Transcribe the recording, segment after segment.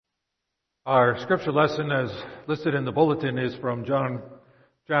Our scripture lesson, as listed in the bulletin, is from John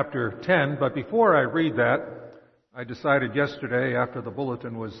chapter 10. But before I read that, I decided yesterday, after the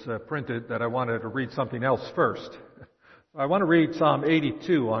bulletin was printed, that I wanted to read something else first. I want to read Psalm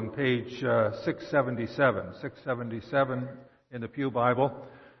 82 on page 677. 677 in the Pew Bible.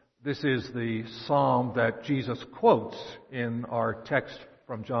 This is the psalm that Jesus quotes in our text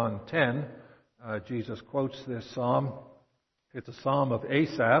from John 10. Jesus quotes this psalm. It's a psalm of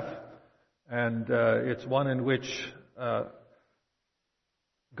Asaph. And it's one in which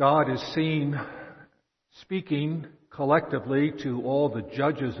God is seen speaking collectively to all the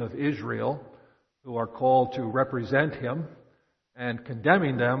judges of Israel who are called to represent him and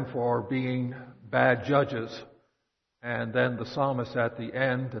condemning them for being bad judges. And then the psalmist at the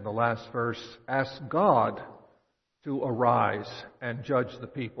end, in the last verse, asks God to arise and judge the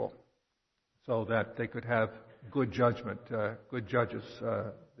people so that they could have good judgment, good judges.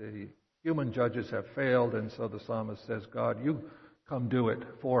 The human judges have failed, and so the psalmist says, God, you come do it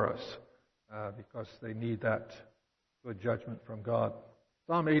for us, because they need that good judgment from God.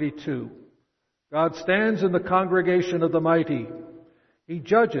 Psalm 82. God stands in the congregation of the mighty. He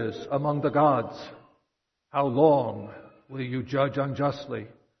judges among the gods. How long will you judge unjustly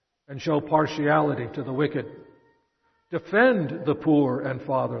and show partiality to the wicked? Defend the poor and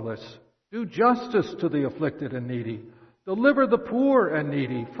fatherless. Do justice to the afflicted and needy. Deliver the poor and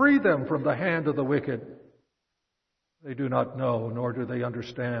needy. Free them from the hand of the wicked. They do not know, nor do they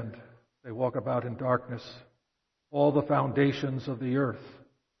understand. They walk about in darkness. All the foundations of the earth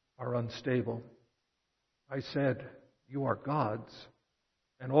are unstable. I said, you are gods,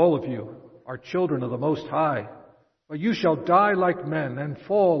 and all of you are children of the Most High. But you shall die like men and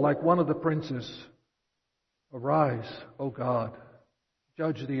fall like one of the princes. Arise, O God,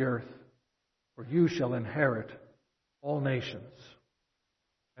 judge the earth, for you shall inherit all nations.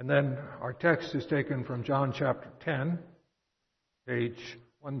 And then our text is taken from John chapter 10, page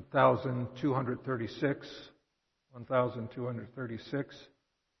 1236. 1236.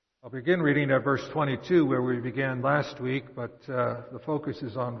 I'll begin reading at verse 22 where we began last week, but the focus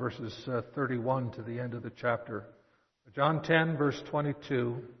is on verses 31 to the end of the chapter. John 10, verse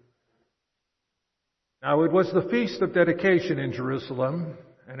 22. Now it was the feast of dedication in Jerusalem,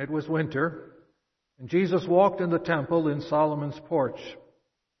 and it was winter. And Jesus walked in the temple in Solomon's porch.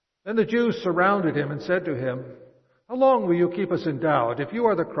 Then the Jews surrounded him and said to him, How long will you keep us in doubt? If you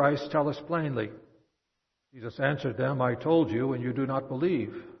are the Christ, tell us plainly. Jesus answered them, I told you, and you do not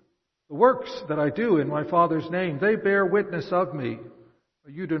believe. The works that I do in my Father's name, they bear witness of me.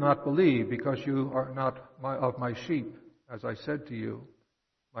 But you do not believe, because you are not of my sheep, as I said to you.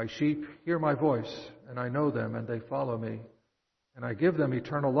 My sheep hear my voice, and I know them, and they follow me. And I give them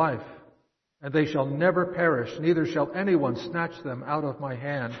eternal life. And they shall never perish, neither shall anyone snatch them out of my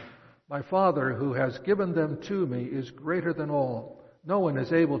hand. My Father, who has given them to me, is greater than all. No one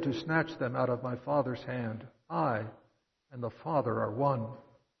is able to snatch them out of my Father's hand. I and the Father are one.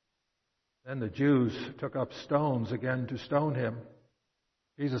 Then the Jews took up stones again to stone him.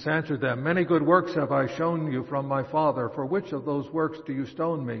 Jesus answered them, Many good works have I shown you from my Father. For which of those works do you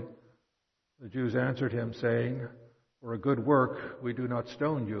stone me? The Jews answered him, saying, For a good work we do not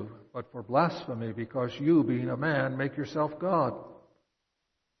stone you, but for blasphemy, because you, being a man, make yourself God.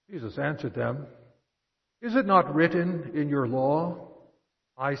 Jesus answered them, Is it not written in your law,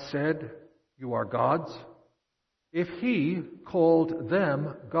 I said, you are gods? If he called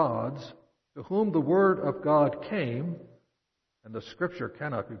them gods, to whom the word of God came, and the scripture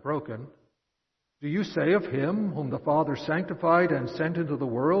cannot be broken, do you say of him whom the Father sanctified and sent into the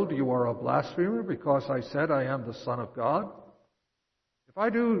world, you are a blasphemer, because I said I am the Son of God? If I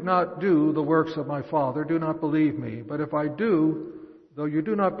do not do the works of my Father, do not believe me. But if I do, though you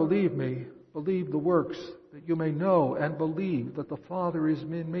do not believe me, believe the works, that you may know and believe that the Father is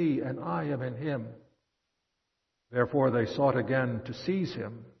in me and I am in him. Therefore they sought again to seize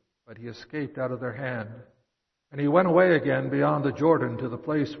him, but he escaped out of their hand. And he went away again beyond the Jordan to the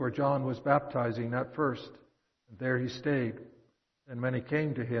place where John was baptizing at first. And there he stayed. And many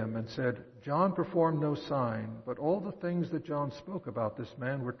came to him and said, John performed no sign, but all the things that John spoke about this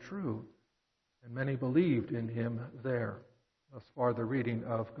man were true. And many believed in him there. Thus far the reading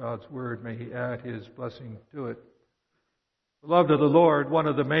of God's word. May he add his blessing to it. Beloved of the Lord, one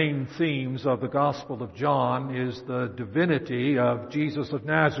of the main themes of the Gospel of John is the divinity of Jesus of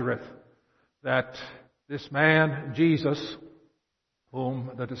Nazareth. That this man, Jesus,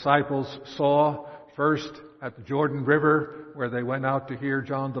 whom the disciples saw first at the Jordan River, where they went out to hear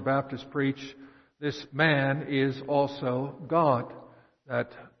John the Baptist preach, this man is also God.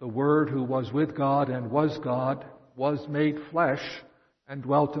 That the Word who was with God and was God was made flesh and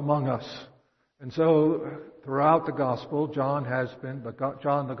dwelt among us. And so throughout the gospel, John,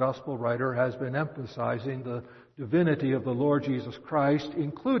 the gospel writer, has been emphasizing the divinity of the Lord Jesus Christ,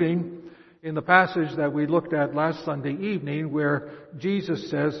 including in the passage that we looked at last Sunday evening, where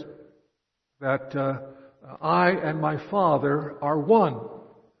Jesus says that I and my Father are one.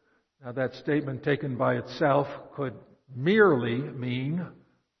 Now that statement taken by itself could merely mean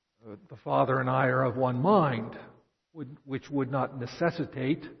the Father and I are of one mind, which would not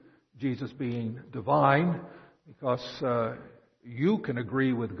necessitate Jesus being divine, because you can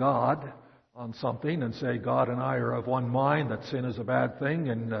agree with God on something and say God and I are of one mind, that sin is a bad thing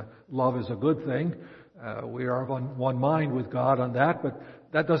and love is a good thing. We are of one mind with God on that, but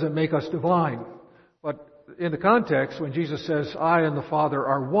that doesn't make us divine. But in the context, when Jesus says, I and the Father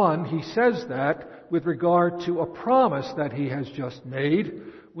are one, he says that with regard to a promise that he has just made,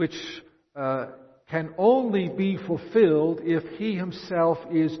 which can only be fulfilled if he himself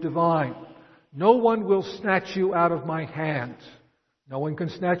is divine. No one will snatch you out of my hand. No one can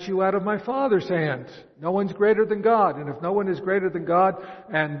snatch you out of my Father's hand. No one's greater than God. And if no one is greater than God,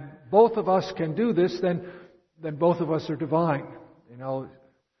 and both of us can do this, then both of us are divine. You know,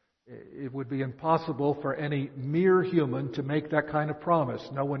 it would be impossible for any mere human to make that kind of promise.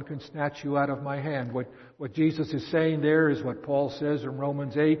 No one can snatch you out of my hand. What Jesus is saying there is what Paul says in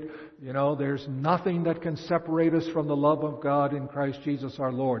Romans 8. You know, there's nothing that can separate us from the love of God in Christ Jesus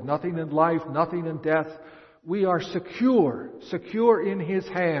our Lord. Nothing in life, nothing in death. We are secure in His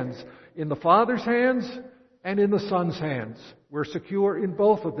hands, in the Father's hands and in the Son's hands. We're secure in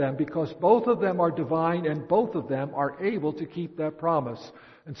both of them because both of them are divine and both of them are able to keep that promise.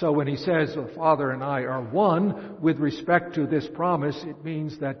 And so when he says the Father and I are one with respect to this promise, it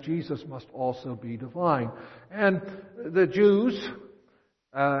means that Jesus must also be divine. And the Jews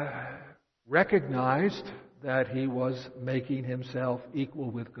recognized that he was making himself equal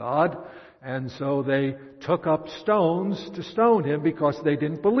with God, and so they took up stones to stone him because they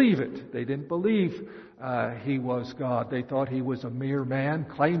didn't believe it. They didn't believe he was God. They thought he was a mere man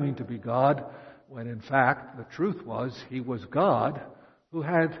claiming to be God, when in fact the truth was he was God who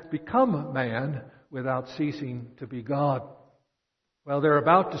had become man without ceasing to be God. Well, they're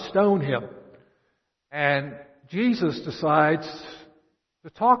about to stone him, and Jesus decides to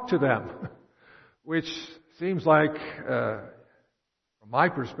talk to them, which seems like, from my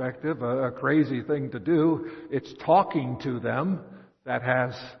perspective, a crazy thing to do. It's talking to them that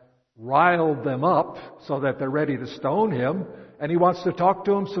has riled them up so that they're ready to stone him, and he wants to talk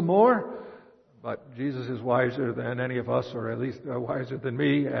to them some more. But Jesus is wiser than any of us, or at least wiser than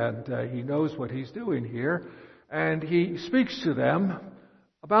me, and he knows what he's doing here. And he speaks to them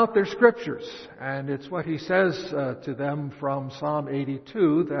about their scriptures. And it's what he says to them from Psalm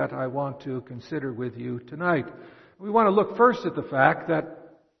 82 that I want to consider with you tonight. We want to look first at the fact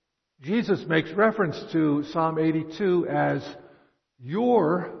that Jesus makes reference to Psalm 82 as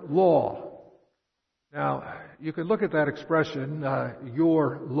your law. Now, you can look at that expression,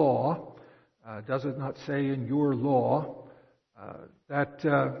 your law. Does it not say in your law that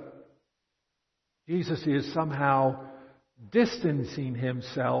Jesus is somehow distancing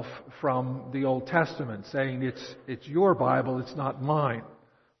himself from the Old Testament, saying it's your Bible, it's not mine?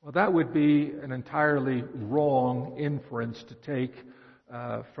 Well, that would be an entirely wrong inference to take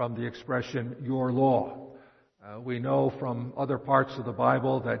from the expression your law. We know from other parts of the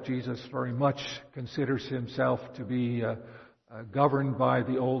Bible that Jesus very much considers himself to be governed by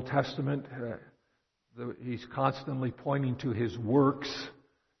the Old Testament. He's constantly pointing to his works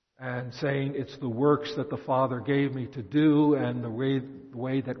and saying it's the works that the Father gave me to do, and the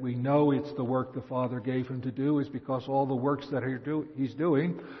way that we know it's the work the Father gave him to do is because all the works that he's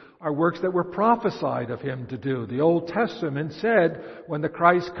doing are works that were prophesied of him to do. The Old Testament said when the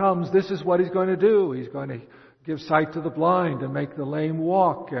Christ comes, this is what he's going to do. He's going to give sight to the blind and make the lame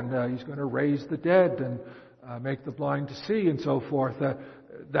walk, and he's going to raise the dead and make the blind to see, and so forth.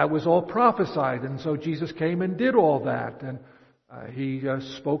 That was all prophesied, and so Jesus came and did all that, and he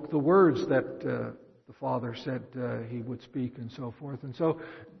spoke the words that the Father said he would speak, and so forth. And so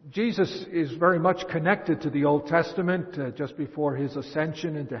Jesus is very much connected to the Old Testament. Just before his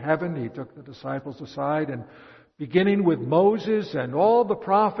ascension into heaven, he took the disciples aside, and beginning with Moses and all the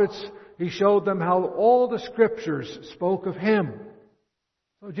prophets, he showed them how all the Scriptures spoke of him.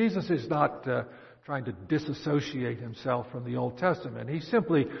 So Jesus is not trying to disassociate himself from the Old Testament. He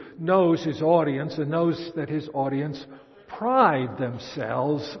simply knows his audience and knows that his audience pride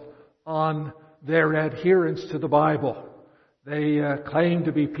themselves on their adherence to the Bible. They claim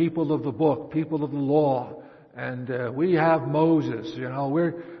to be people of the book, people of the law, and we have Moses. You know,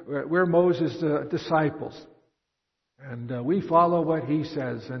 we're Moses' disciples. And we follow what he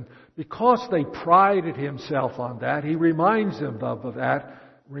says. And because they prided himself on that, he reminds them of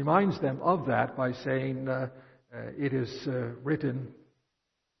that by saying, it is written,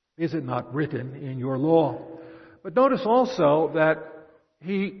 is it not written in your law? But notice also that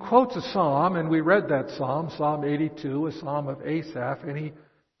he quotes a psalm, and we read that psalm, Psalm 82, a psalm of Asaph, and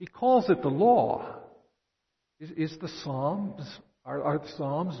he calls it the law. Is the Psalms, are the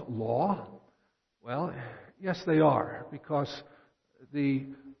Psalms law? Well, yes they are, because the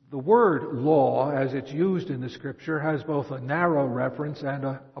word law, as it's used in the Scripture, has both a narrow reference and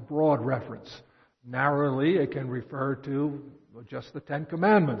a broad reference. Narrowly, it can refer to just the Ten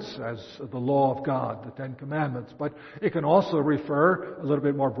Commandments as the law of God, the Ten Commandments. But it can also refer a little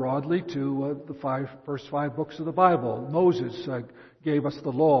bit more broadly to the first five books of the Bible. Moses gave us the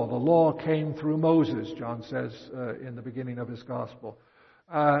law. The law came through Moses, John says in the beginning of his gospel.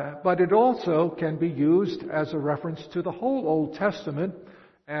 But it also can be used as a reference to the whole Old Testament,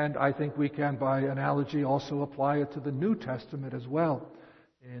 and I think we can, by analogy, also apply it to the New Testament as well.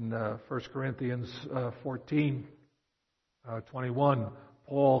 In 1 Corinthians 14:21,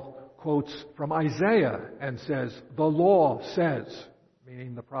 Paul quotes from Isaiah and says, "The law says,"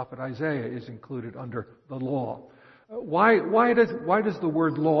 meaning the prophet Isaiah is included under the law. Why does the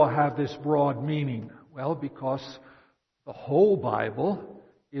word law have this broad meaning? Well, because the whole Bible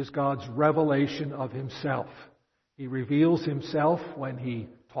is God's revelation of Himself. He reveals Himself when He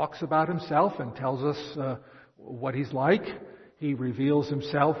talks about Himself and tells us what He's like. He reveals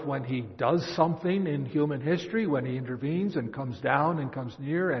Himself when He does something in human history, when He intervenes and comes down and comes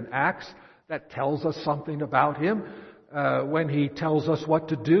near and acts. That tells us something about Him. When He tells us what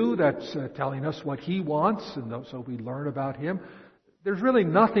to do, that's telling us what He wants, and so we learn about Him. There's really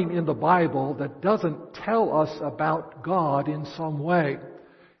nothing in the Bible that doesn't tell us about God in some way.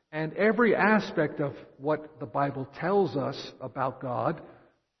 And every aspect of what the Bible tells us about God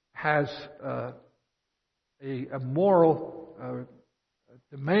has a moral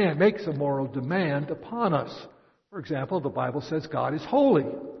demand, makes a moral demand upon us. For example, the Bible says God is holy.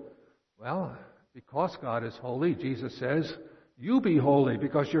 Well, because God is holy, Jesus says, "You be holy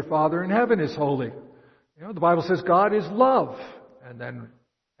because your Father in heaven is holy." The Bible says God is love. And then,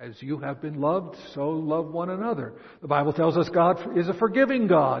 as you have been loved, so love one another. The Bible tells us God is a forgiving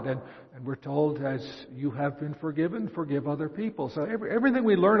God. And we're told, as you have been forgiven, forgive other people. So everything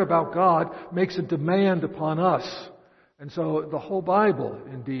we learn about God makes a demand upon us. And so the whole Bible,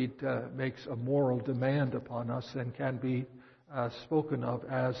 indeed, makes a moral demand upon us and can be spoken of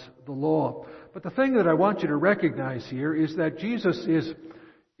as the law. But the thing that I want you to recognize here is that Jesus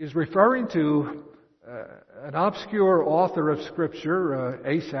is referring to an obscure author of Scripture,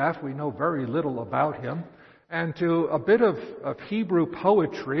 Asaph. We know very little about him. And to a bit of Hebrew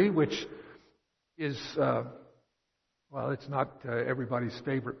poetry, which is, it's not everybody's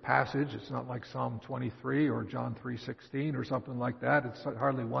favorite passage. It's not like Psalm 23 or John 3:16 or something like that. It's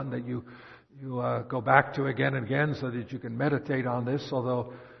hardly one that you go back to again and again so that you can meditate on this,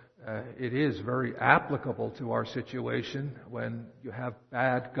 although it is very applicable to our situation when you have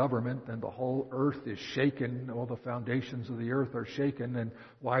bad government and the whole earth is shaken, all the foundations of the earth are shaken. And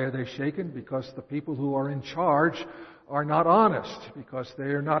why are they shaken? Because the people who are in charge are not honest, because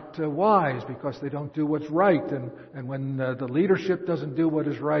they are not wise, because they don't do what's right. And when the leadership doesn't do what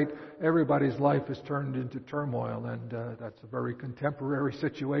is right, everybody's life is turned into turmoil. And that's a very contemporary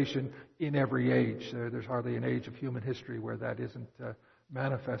situation in every age. There's hardly an age of human history where that isn't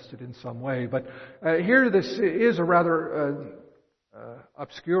manifested in some way. But here this is a rather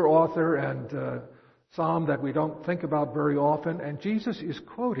obscure author and psalm that we don't think about very often, and Jesus is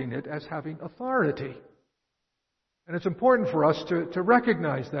quoting it as having authority. And it's important for us to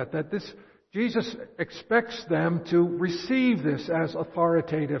recognize that this Jesus expects them to receive this as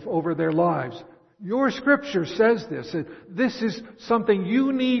authoritative over their lives. Your Scripture says this. This is something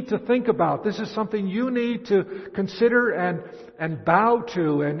you need to think about. This is something you need to consider and bow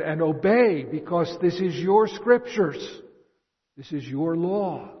to and obey, because this is your Scriptures. This is your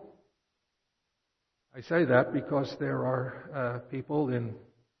law. I say that because there are people in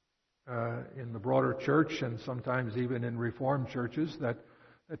the broader church, and sometimes even in Reformed churches, that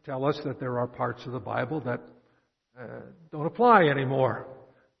tell us that there are parts of the Bible that don't apply anymore.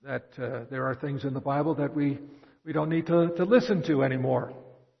 That there are things in the Bible that we don't need to listen to anymore.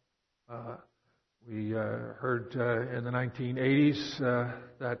 We heard in the 1980s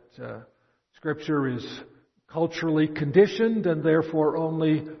that Scripture is culturally conditioned and therefore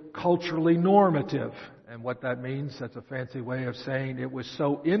only culturally normative. And what that means, that's a fancy way of saying it was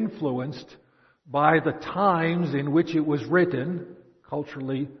so influenced by the times in which it was written,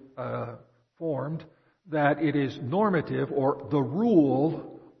 culturally formed, that it is normative or the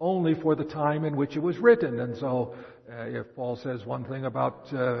rule only for the time in which it was written. And so if Paul says one thing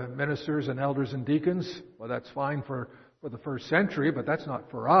about ministers and elders and deacons, well, that's fine for the first century, but that's not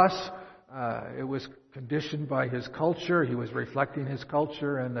for us. It was conditioned by his culture. He was reflecting his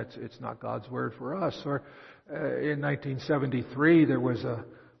culture, and it's not God's word for us. Or in 1973, there was a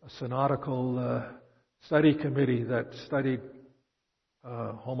synodical study committee that studied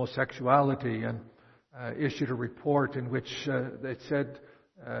homosexuality and issued a report in which they said,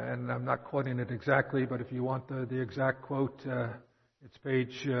 and I'm not quoting it exactly, but if you want the exact quote, it's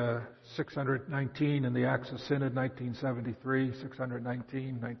page 619 in the Acts of Synod, 1973,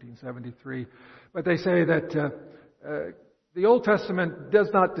 619, 1973. But they say that the Old Testament does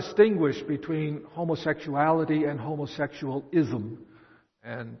not distinguish between homosexuality and homosexualism.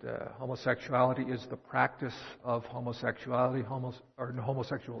 And homosexuality is the practice of homosexuality.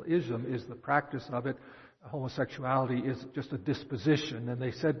 Homosexualism is the practice of it. Homosexuality is just a disposition. And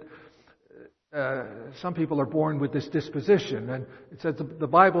they said some people are born with this disposition. And it says the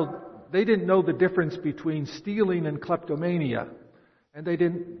Bible, they didn't know the difference between stealing and kleptomania. And they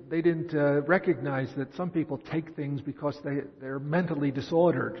didn't recognize that some people take things because they're mentally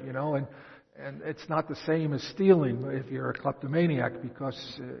disordered, and it's not the same as stealing if you're a kleptomaniac,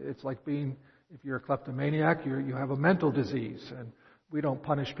 because it's like if you're a kleptomaniac, you have a mental disease. And we don't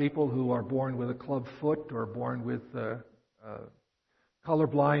punish people who are born with a club foot or born with color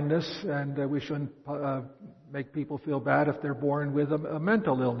blindness, and we shouldn't make people feel bad if they're born with a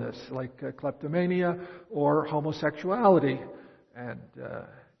mental illness like kleptomania or homosexuality. And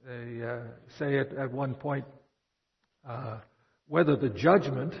they say at one point whether the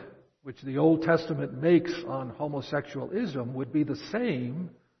judgment which the Old Testament makes on homosexualism would be the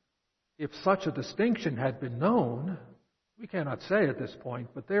same if such a distinction had been known. We cannot say at this point,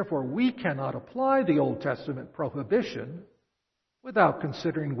 but therefore we cannot apply the Old Testament prohibition without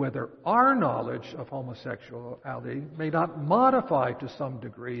considering whether our knowledge of homosexuality may not modify to some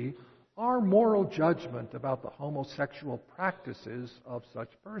degree our moral judgment about the homosexual practices of such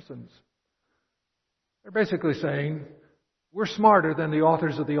persons. They're basically saying, we're smarter than the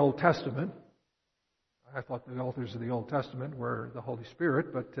authors of the Old Testament. I thought the authors of the Old Testament were the Holy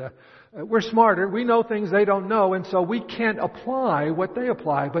Spirit, but we're smarter. We know things they don't know, and so we can't apply what they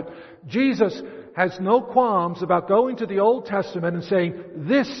apply. But Jesus has no qualms about going to the Old Testament and saying,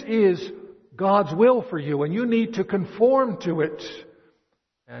 this is God's will for you, and you need to conform to it.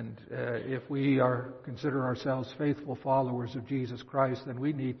 And if we consider ourselves faithful followers of Jesus Christ, then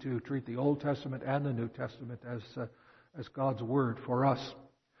we need to treat the Old Testament and the New Testament as God's Word for us.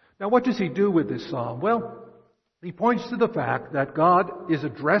 Now, what does he do with this psalm? Well, he points to the fact that God is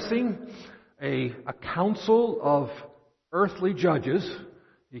addressing a council of earthly judges.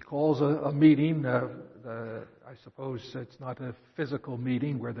 He calls a meeting, I suppose it's not a physical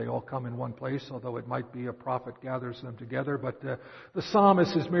meeting where they all come in one place, although it might be a prophet gathers them together. But the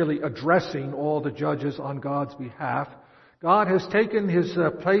psalmist is merely addressing all the judges on God's behalf. God has taken his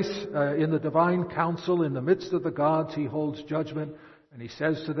place in the divine council. In the midst of the gods, he holds judgment. And he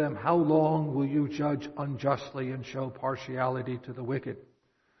says to them, how long will you judge unjustly and show partiality to the wicked?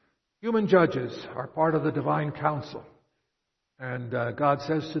 Human judges are part of the divine council. And God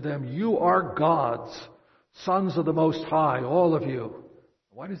says to them, you are gods, sons of the Most High, all of you.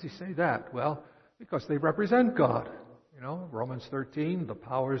 Why does he say that? Well, because they represent God. Romans 13, the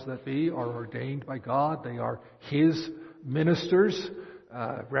powers that be are ordained by God. They are his ministers,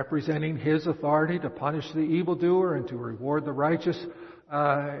 representing his authority to punish the evildoer and to reward the righteous.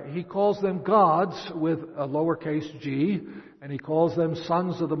 He calls them gods with a lowercase g, and he calls them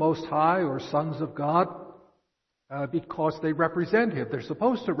sons of the Most High or sons of God because they represent him. They're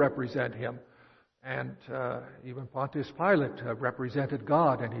supposed to represent him. And even Pontius Pilate represented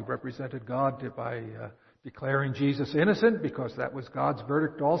God, and he represented God by declaring Jesus innocent, because that was God's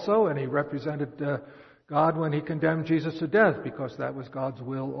verdict also, and he represented God when he condemned Jesus to death, because that was God's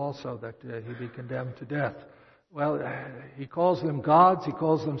will also, that he be condemned to death. Well, he calls them gods, he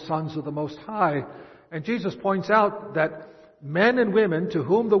calls them sons of the Most High, and Jesus points out that men and women to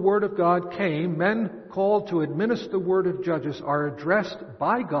whom the Word of God came, men called to administer the Word of judges, are addressed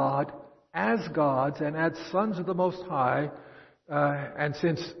by God as gods and as sons of the Most High, and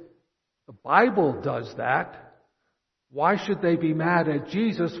since the Bible does that, why should they be mad at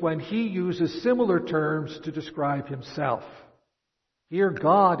Jesus when he uses similar terms to describe himself? Here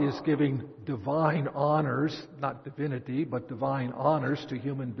God is giving divine honors, not divinity, but divine honors to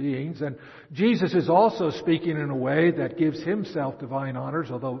human beings. And Jesus is also speaking in a way that gives himself divine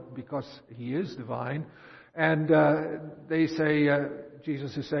honors, although because he is divine. And they say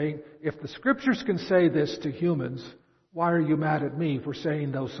Jesus is saying, if the Scriptures can say this to humans, why are you mad at me for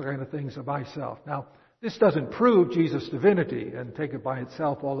saying those kind of things of myself? Now, this doesn't prove Jesus' divinity, and take it by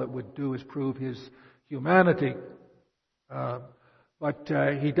itself, all it would do is prove his humanity. But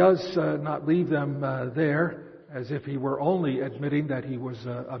he does not leave them there as if he were only admitting that he was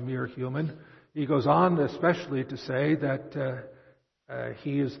a mere human. He goes on especially to say that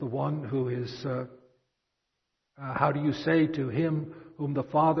he is the one who is, how do you say to him whom the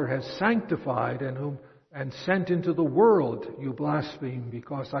Father has sanctified and sent into the world, you blaspheme,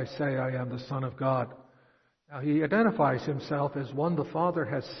 because I say I am the Son of God. Now he identifies himself as one the Father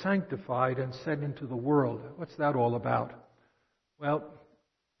has sanctified and sent into the world. What's that all about? Well,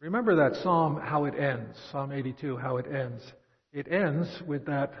 remember that psalm, how it ends, Psalm 82, how it ends. It ends with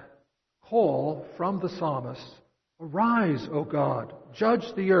that call from the psalmist, arise, O God, judge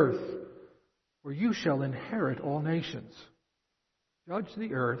the earth, for you shall inherit all nations. Judge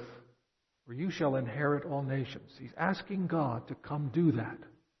the earth, for you shall inherit all nations. He's asking God to come do that.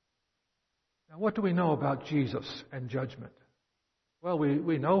 Now, what do we know about Jesus and judgment? Well,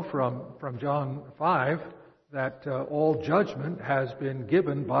 we know from John 5 that all judgment has been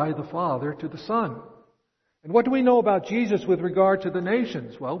given by the Father to the Son. And what do we know about Jesus with regard to the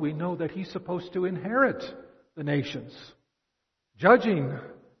nations? Well, we know that he's supposed to inherit the nations. Judging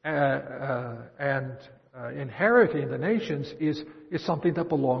and inheriting the nations is something that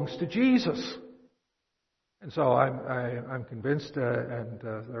belongs to Jesus. And so I'm convinced, and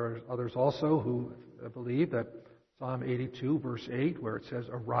there are others also who believe that Psalm 82, verse 8, where it says,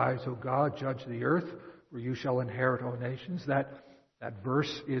 arise, O God, judge the earth, for you shall inherit all nations, that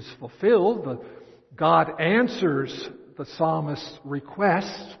verse is fulfilled. God answers the psalmist's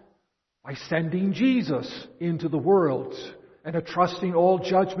request by sending Jesus into the world and entrusting all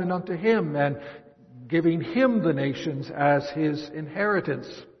judgment unto him and giving him the nations as his inheritance.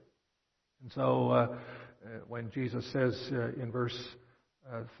 And so when Jesus says in verse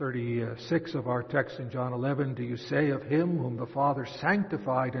 36 of our text in John 11, do you say of him whom the Father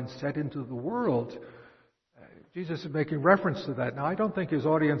sanctified and sent into the world? Jesus is making reference to that. Now, I don't think his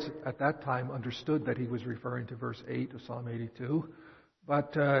audience at that time understood that he was referring to verse 8 of Psalm 82.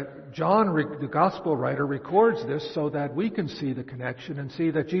 But John, the gospel writer, records this so that we can see the connection and see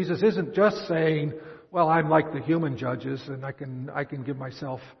that Jesus isn't just saying, well, I'm like the human judges and I can give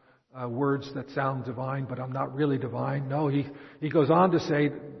myself words that sound divine, but I'm not really divine. No, he goes on to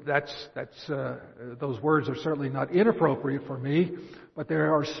say those words are certainly not inappropriate for me, but they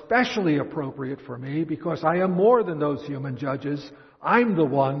are especially appropriate for me because I am more than those human judges. I'm the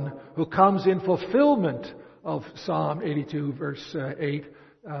one who comes in fulfillment of Psalm 82, verse 8,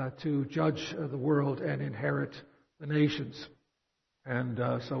 to judge the world and inherit the nations. And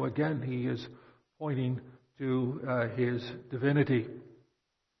so again, he is pointing to his divinity.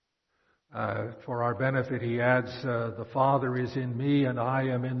 For our benefit, he adds, the Father is in me and I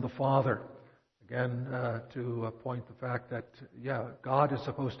am in the Father. Again, to point the fact that, God is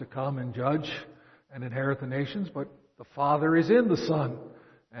supposed to come and judge and inherit the nations, but the Father is in the Son,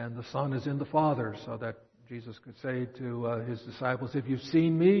 and the Son is in the Father, so that Jesus could say to his disciples, if you've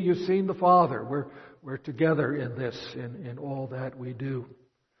seen me, you've seen the Father. We're together in this, in all that we do.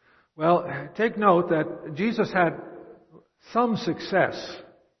 Well, take note that Jesus had some success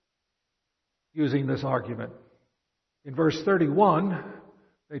using this argument. In verse 31,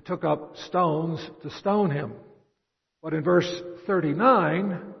 they took up stones to stone him. But in verse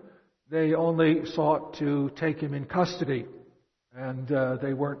 39, they only sought to take him in custody. And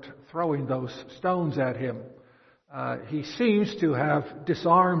they weren't throwing those stones at him. He seems to have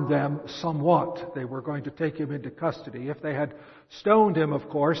disarmed them somewhat. They were going to take him into custody. If they had stoned him, of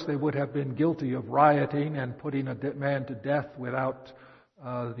course, they would have been guilty of rioting and putting a man to death without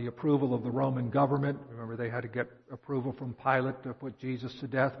the approval of the Roman government. Remember, they had to get approval from Pilate to put Jesus to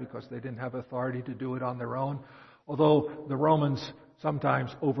death because they didn't have authority to do it on their own. Although the Romans sometimes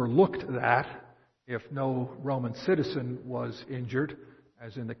overlooked that if no Roman citizen was injured,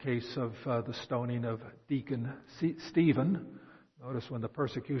 as in the case of the stoning of Deacon Stephen. Notice when the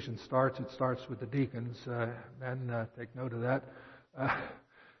persecution starts, it starts with the deacons. Men, take note of that.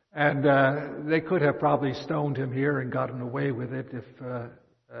 And they could have probably stoned him here and gotten away with it if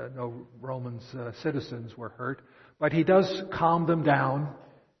no Roman citizens were hurt. But he does calm them down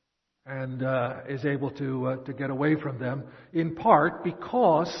and is able to get away from them, in part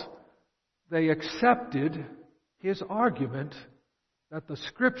because they accepted his argument that the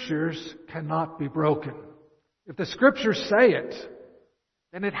Scriptures cannot be broken. If the Scriptures say it,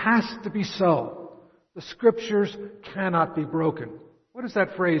 then it has to be so. The Scriptures cannot be broken. What does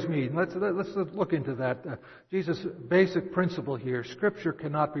that phrase mean? Let's look into that. Jesus' basic principle here: Scripture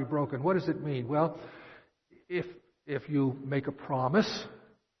cannot be broken. What does it mean? Well, if you make a promise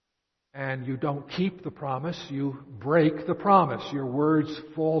and you don't keep the promise, you break the promise. Your words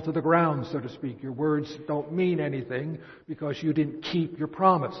fall to the ground, so to speak. Your words don't mean anything because you didn't keep your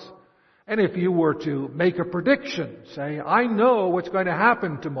promise. And if you were to make a prediction, say, I know what's going to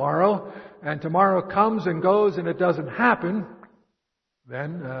happen tomorrow, and tomorrow comes and goes and it doesn't happen,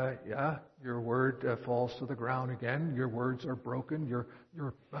 then, your word falls to the ground again. Your words are broken. Your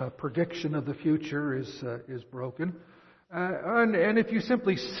prediction of the future is broken. And if you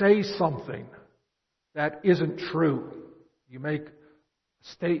simply say something that isn't true, you make a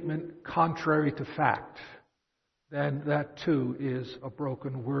statement contrary to fact, then that too is a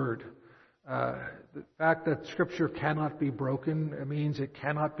broken word. The fact that Scripture cannot be broken means it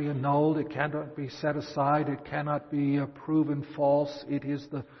cannot be annulled, it cannot be set aside, it cannot be proven false. It is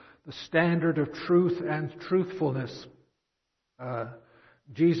the standard of truth and truthfulness.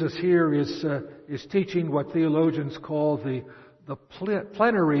 Jesus here is teaching what theologians call the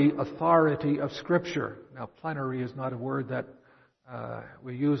plenary authority of Scripture. Now, plenary is not a word that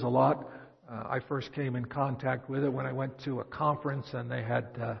we use a lot. I first came in contact with it when I went to a conference and they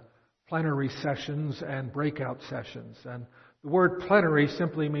had plenary sessions and breakout sessions. And the word plenary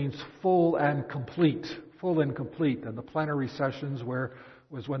simply means full and complete. Full and complete. And the plenary sessions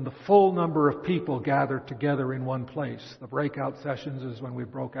was when the full number of people gathered together in one place. The breakout sessions is when we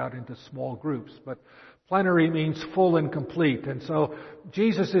broke out into small groups. But plenary means full and complete. And so when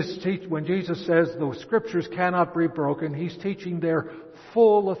Jesus says the Scriptures cannot be broken, He's teaching their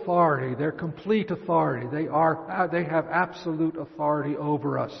full authority, their complete authority. They have absolute authority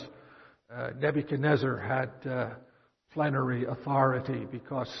over us. Nebuchadnezzar had plenary authority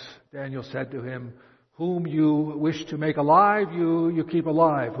because Daniel said to him, whom you wish to make alive, you keep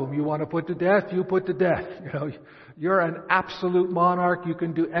alive. Whom you want to put to death, you put to death. You're an absolute monarch. You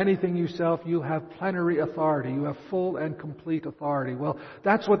can do anything yourself. You have plenary authority. You have full and complete authority. Well,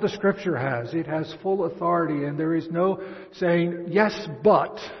 that's what the Scripture has. It has full authority, and there is no saying, yes,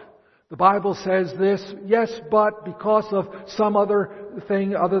 but. The Bible says this, yes, but because of some other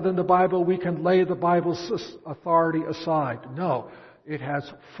thing other than the Bible, we can lay the Bible's authority aside. No, it has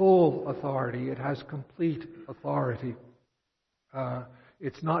full authority. It has complete authority.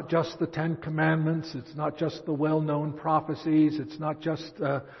 It's not just the Ten Commandments. It's not just the well-known prophecies. It's not just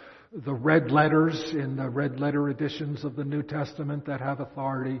the red letters in the red letter editions of the New Testament that have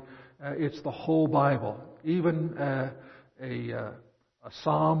authority. It's the whole Bible. Even a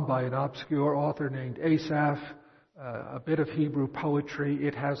psalm by an obscure author named Asaph, a bit of Hebrew poetry,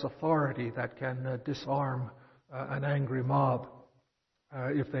 it has authority that can disarm an angry mob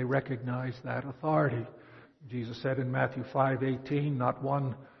if they recognize that authority. Jesus said in Matthew 5:18, not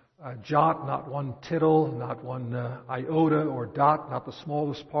one jot, not one tittle, not one iota or dot, not the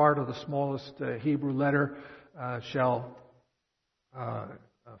smallest part of the smallest Hebrew letter shall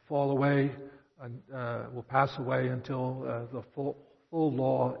fall away, will pass away until the full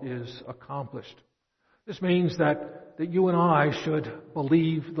law is accomplished. This means that you and I should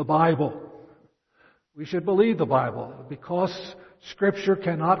believe the Bible. We should believe the Bible. Because Scripture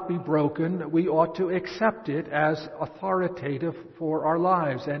cannot be broken, we ought to accept it as authoritative for our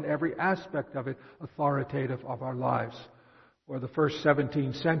lives, and every aspect of it authoritative of our lives. For the first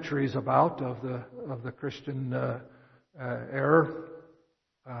 17 centuries of the Christian era,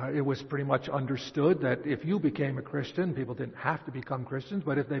 it was pretty much understood that if you became a Christian, people didn't have to become Christians,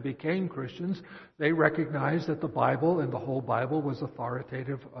 but if they became Christians, they recognized that the Bible and the whole Bible was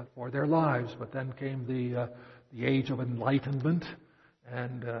authoritative for their lives. But then came the age of enlightenment,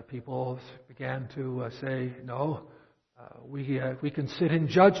 and people began to say, no, we can sit in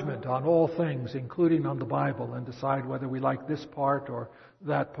judgment on all things, including on the Bible, and decide whether we like this part or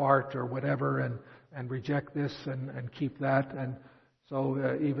that part or whatever, and reject this and keep that. And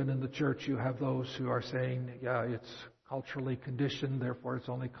so even in the church you have those who are saying, yeah, it's culturally conditioned, therefore it's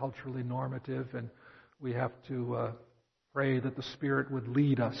only culturally normative, and we have to pray that the Spirit would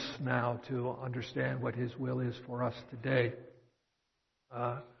lead us now to understand what His will is for us today.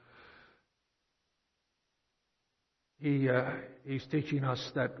 He's teaching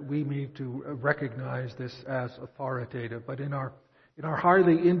us that we need to recognize this as authoritative, but in our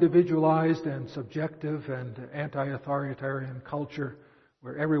highly individualized and subjective and anti-authoritarian culture,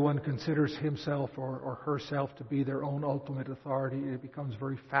 where everyone considers himself or herself to be their own ultimate authority, it becomes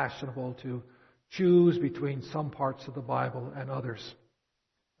very fashionable to choose between some parts of the Bible and others.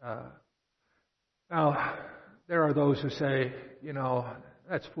 Now, there are those who say,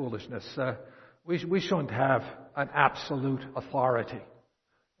 that's foolishness. we shouldn't have an absolute authority.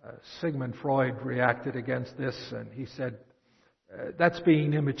 Sigmund Freud reacted against this, and he said, that's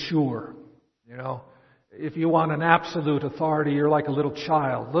being immature. If you want an absolute authority, you're like a little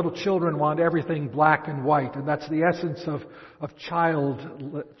child. Little children want everything black and white, and that's the essence of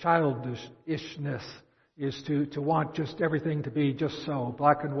childishness, is to want just everything to be just so,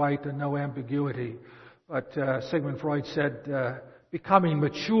 black and white and no ambiguity. But Sigmund Freud said, becoming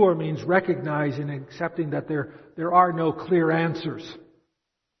mature means recognizing and accepting that there are no clear answers.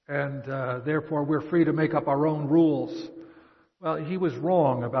 And therefore we're free to make up our own rules. Well, he was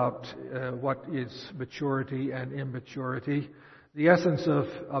wrong about what is maturity and immaturity. The essence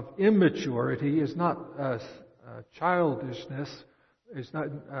of immaturity is not childishness, is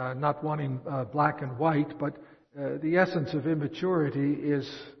not wanting black and white, but the essence of immaturity is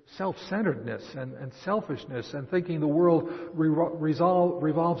self-centeredness and selfishness and thinking the world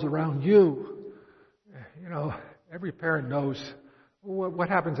revolves around you. Every parent knows what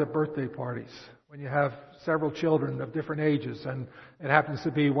happens at birthday parties when you have several children of different ages and it happens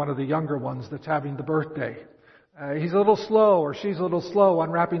to be one of the younger ones that's having the birthday. He's a little slow or she's a little slow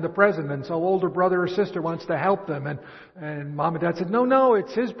unwrapping the present, and so older brother or sister wants to help them, and mom and dad said, no,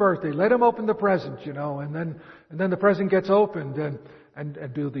 it's his birthday, let him open the present, and then the present gets opened,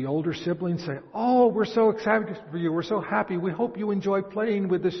 and do the older siblings say, oh, we're so excited for you, we're so happy, we hope you enjoy playing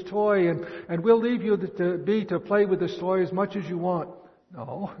with this toy, and we'll leave you to play with this toy as much as you want?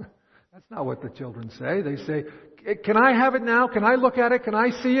 No, that's not what the children say. They say, can I have it now? Can I look at it? Can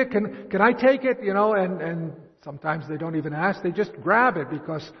I see it? Can I take it? And sometimes they don't even ask. They just grab it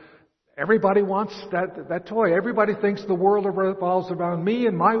because everybody wants that toy. Everybody thinks the world revolves around me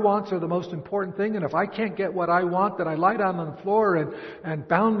and my wants are the most important thing. And if I can't get what I want, then I lie down on the floor and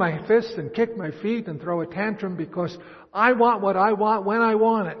pound my fists and kick my feet and throw a tantrum because I want what I want when I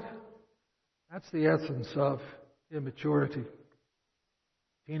want it. That's the essence of immaturity.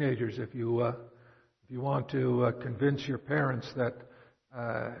 Teenagers, if you want to convince your parents that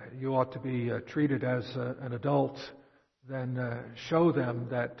you ought to be treated as an adult, then show them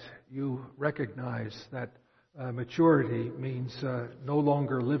that you recognize that maturity means no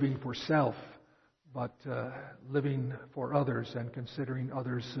longer living for self, but living for others and considering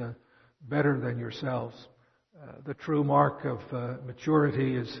others better than yourselves. The true mark of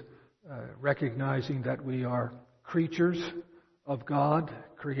maturity is recognizing that we are creatures of God,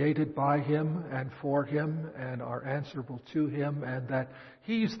 created by Him and for Him, and are answerable to Him, and that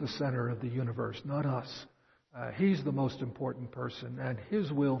He's the center of the universe, not us. He's the most important person, and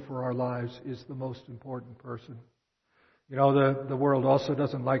His will for our lives is the most important person. The world also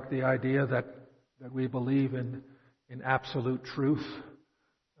doesn't like the idea that we believe in absolute truth.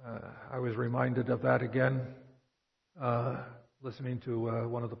 I was reminded of that again, listening to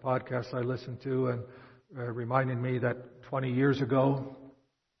one of the podcasts I listened to, and reminding me that 20 years ago,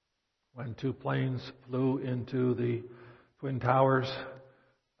 when 2 planes flew into the Twin Towers,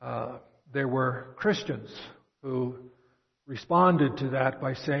 there were Christians who responded to that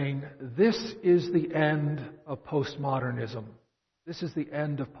by saying, this is the end of postmodernism. This is the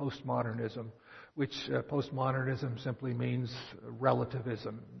end of postmodernism, which postmodernism simply means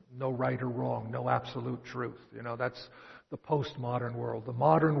relativism, no right or wrong, no absolute truth. That's the postmodern world. The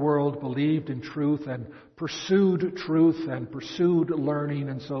modern world believed in truth and pursued learning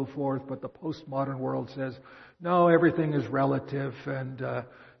and so forth, but the postmodern world says, no, everything is relative, and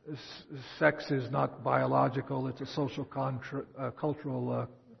sex is not biological, it's a social cultural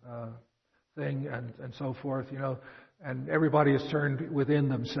thing, and so forth, and everybody is turned within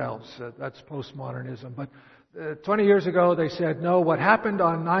themselves. That's postmodernism. But 20 years ago, they said, no, what happened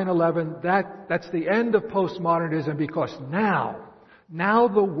on 9/11, that's the end of postmodernism, because now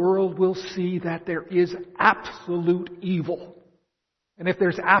the world will see that there is absolute evil. And if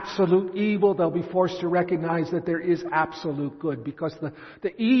there's absolute evil, they'll be forced to recognize that there is absolute good, because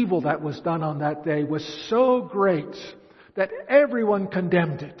the evil that was done on that day was so great that everyone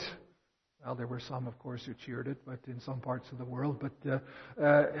condemned it. Well, there were some, of course, who cheered it, but in some parts of the world. But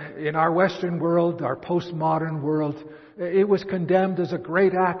in our Western world, our postmodern world, it was condemned as a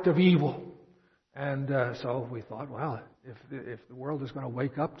great act of evil. And so we thought, well, if the world is going to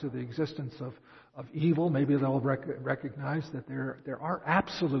wake up to the existence of evil, maybe they'll recognize that there are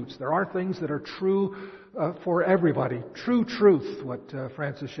absolutes. There are things that are true for everybody. True truth, what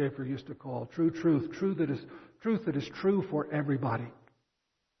Francis Schaeffer used to call true truth. Truth that is true for everybody.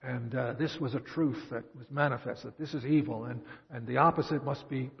 And this was a truth that was manifested. This is evil, and the opposite must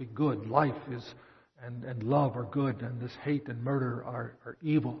be good. Life is and love are good, and this hate and murder are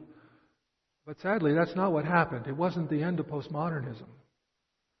evil. But sadly, that's not what happened. It wasn't the end of postmodernism.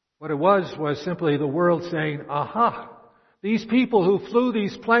 What it was simply the world saying, aha, these people who flew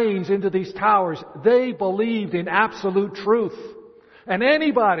these planes into these towers, they believed in absolute truth. And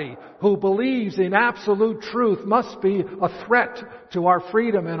anybody who believes in absolute truth must be a threat to our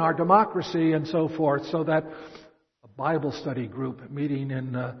freedom and our democracy and so forth. So that a Bible study group meeting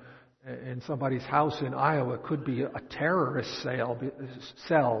in somebody's house in Iowa could be a terrorist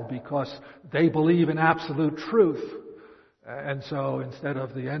cell because they believe in absolute truth. And so instead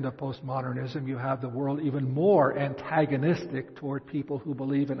of the end of postmodernism, you have the world even more antagonistic toward people who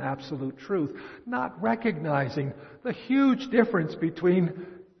believe in absolute truth, not recognizing the huge difference between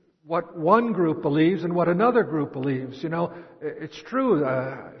what one group believes and what another group believes. You know, it's true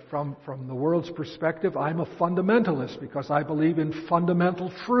from the world's perspective, I'm a fundamentalist because I believe in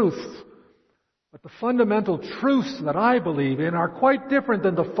fundamental truth. But the fundamental truths that I believe in are quite different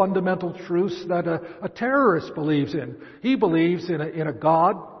than the fundamental truths that a terrorist believes in. He believes in a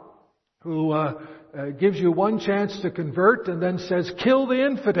God who gives you one chance to convert and then says, kill the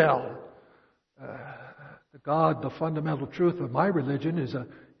infidel. The fundamental truth of my religion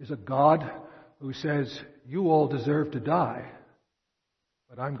is a God who says, you all deserve to die,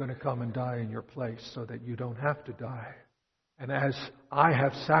 but I'm going to come and die in your place so that you don't have to die. And as I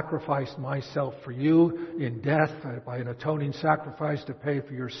have sacrificed myself for you in death by an atoning sacrifice to pay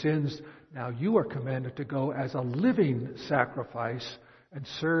for your sins, now you are commanded to go as a living sacrifice and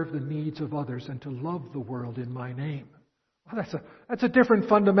serve the needs of others and to love the world in my name. Well, that's a different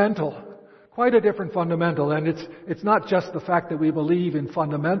fundamental, quite a different fundamental. And it's not just the fact that we believe in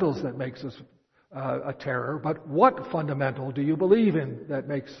fundamentals that makes us a terror, but what fundamental do you believe in that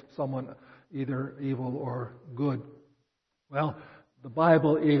makes someone either evil or good? Well, the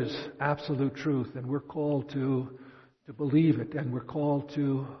Bible is absolute truth, and we're called to believe it, and we're called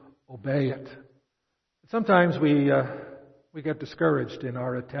to obey it. Sometimes we get discouraged in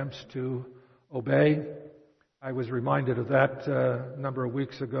our attempts to obey. I was reminded of that a number of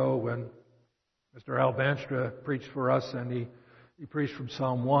weeks ago when Mr. Al Banstra preached for us, and he preached from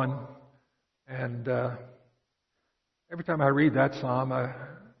Psalm 1. And every time I read that psalm,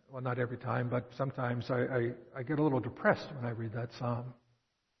 well, not every time, but sometimes I get a little depressed when I read that psalm.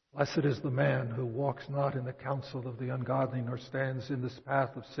 Blessed is the man who walks not in the counsel of the ungodly, nor stands in this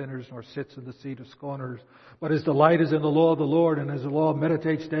path of sinners, nor sits in the seat of scorners. But his delight is in the law of the Lord, and his law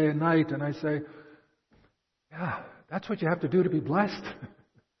meditates day and night. And I say, yeah, that's what you have to do to be blessed.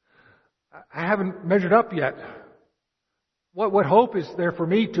 I haven't measured up yet. What hope is there for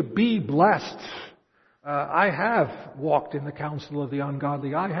me to be blessed? I have walked in the counsel of the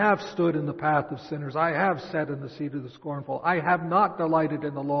ungodly. I have stood in the path of sinners. I have sat in the seat of the scornful. I have not delighted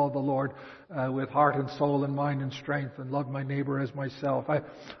in the law of the Lord with heart and soul and mind and strength, and loved my neighbor as myself.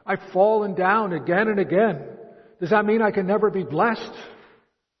 I've fallen down again and again. Does that mean I can never be blessed?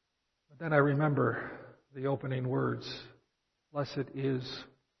 But then I remember the opening words, blessed is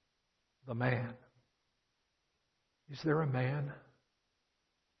the man. Is there a man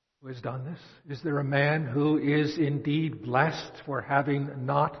who has done this? Is there a man who is indeed blessed for having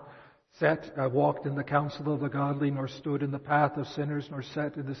not walked in the counsel of the godly, nor stood in the path of sinners, nor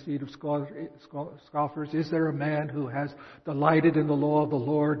sat in the seat of scoffers? Is there a man who has delighted in the law of the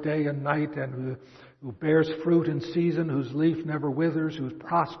Lord day and night, and who bears fruit in season, whose leaf never withers, who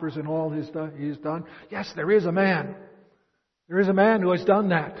prospers in all he has done? Yes, there is a man. There is a man who has done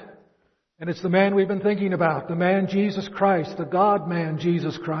that. And it's the man we've been thinking about, the man Jesus Christ, the God-man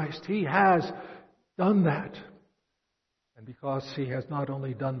Jesus Christ. He has done that. And because He has not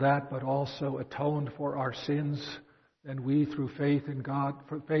only done that, but also atoned for our sins, then we, through faith in God,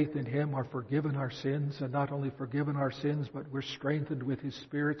 for faith in Him, are forgiven our sins. And not only forgiven our sins, but we're strengthened with His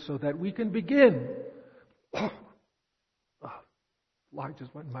Spirit so that we can begin. Fly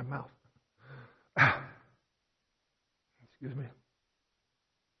just went in my mouth. Excuse me.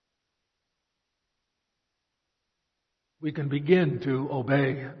 We can begin to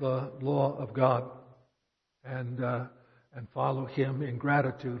obey the law of God and follow Him in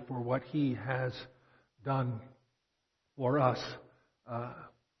gratitude for what He has done for us.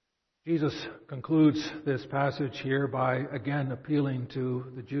 Jesus concludes this passage here by again appealing to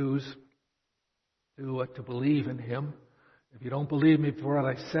the Jews to believe in Him. If you don't believe me for what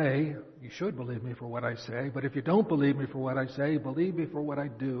I say, you should believe me for what I say. But if you don't believe me for what I say, believe me for what I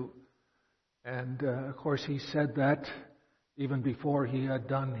do. And of course, He said that even before He had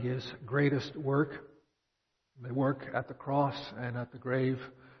done His greatest work, the work at the cross and at the grave,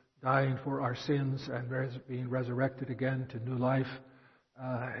 dying for our sins and being resurrected again to new life.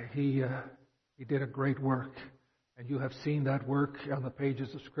 He did a great work. And you have seen that work on the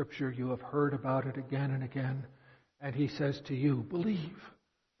pages of Scripture. You have heard about it again and again. And He says to you, believe.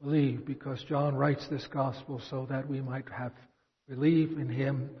 believe, because John writes this gospel so that we might believe in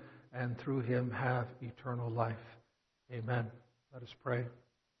him and through him have eternal life. Amen. Let us pray.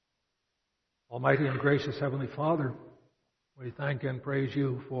 Almighty and gracious Heavenly Father, we thank and praise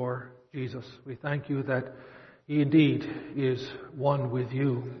you for Jesus. We thank you that he indeed is one with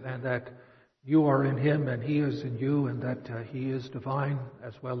you, and that you are in him and he is in you, and that he is divine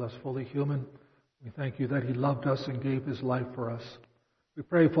as well as fully human. We thank you that he loved us and gave his life for us. We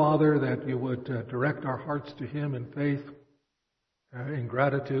pray, Father, that you would direct our hearts to him in faith, in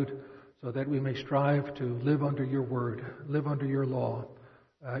gratitude, so that we may strive to live under your word, live under your law,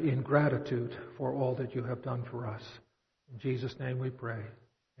 in gratitude for all that you have done for us. In Jesus' name we pray.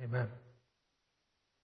 Amen.